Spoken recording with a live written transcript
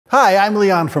Hi, I'm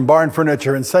Leon from Barn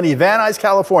Furniture in sunny Van Nuys,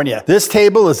 California. This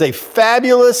table is a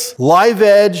fabulous live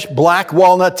edge black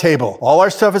walnut table. All our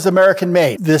stuff is American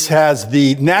made. This has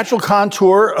the natural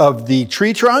contour of the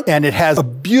tree trunk, and it has a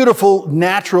beautiful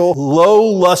natural low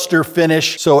luster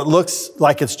finish, so it looks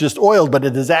like it's just oiled, but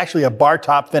it is actually a bar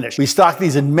top finish. We stock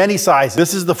these in many sizes.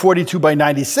 This is the 42 by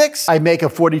 96. I make a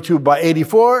 42 by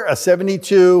 84, a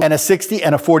 72, and a 60,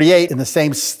 and a 48 in the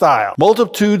same style.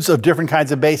 Multitudes of different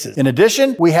kinds of bases. In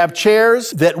addition, we have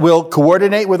chairs that will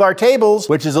coordinate with our tables,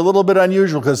 which is a little bit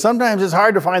unusual because sometimes it's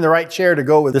hard to find the right chair to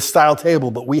go with this style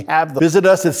table, but we have them. Visit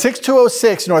us at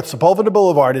 6206 North Sepulveda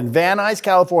Boulevard in Van Nuys,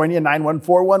 California,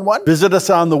 91411. Visit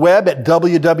us on the web at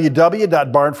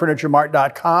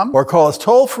www.barnfurnituremart.com or call us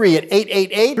toll free at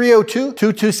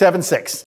 888-302-2276.